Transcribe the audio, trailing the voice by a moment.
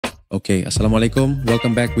Okay, Assalamualaikum.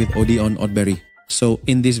 Welcome back with OD on Oddberry. So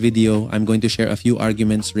in this video, I'm going to share a few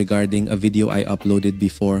arguments regarding a video I uploaded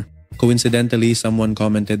before. Coincidentally, someone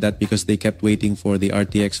commented that because they kept waiting for the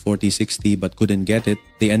RTX 4060 but couldn't get it,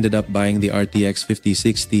 they ended up buying the RTX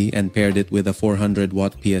 5060 and paired it with a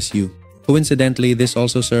 400-watt PSU. Coincidentally, this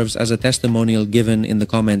also serves as a testimonial given in the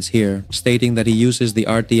comments here, stating that he uses the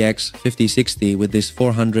RTX 5060 with this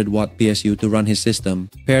 400-watt PSU to run his system,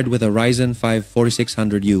 paired with a Ryzen 5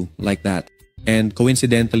 4600U, like that. And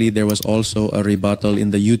coincidentally, there was also a rebuttal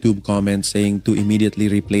in the YouTube comments saying to immediately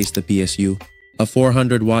replace the PSU. A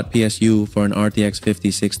 400-watt PSU for an RTX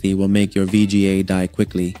 5060 will make your VGA die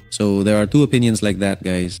quickly. So there are two opinions like that,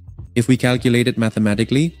 guys. If we calculate it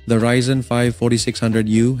mathematically, the Ryzen 5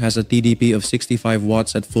 4600U has a TDP of 65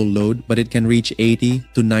 watts at full load, but it can reach 80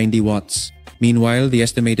 to 90 watts. Meanwhile, the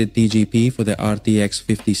estimated TGP for the RTX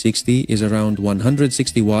 5060 is around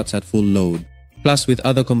 160 watts at full load. Plus, with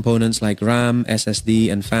other components like RAM, SSD,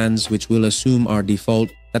 and fans, which we'll assume are default,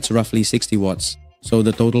 that's roughly 60 watts. So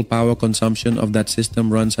the total power consumption of that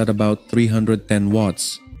system runs at about 310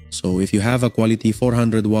 watts. So if you have a quality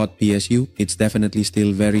 400-watt PSU, it's definitely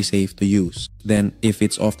still very safe to use. Then, if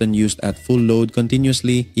it's often used at full load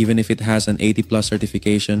continuously, even if it has an 80+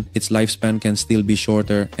 certification, its lifespan can still be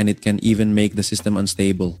shorter and it can even make the system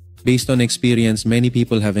unstable. Based on experience, many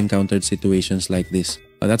people have encountered situations like this.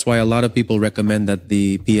 That's why a lot of people recommend that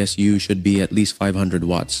the PSU should be at least 500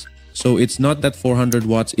 watts. So it's not that 400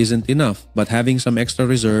 watts isn't enough, but having some extra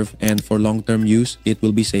reserve and for long-term use, it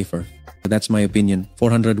will be safer. That's my opinion.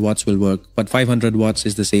 400 watts will work, but 500 watts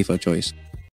is the safer choice.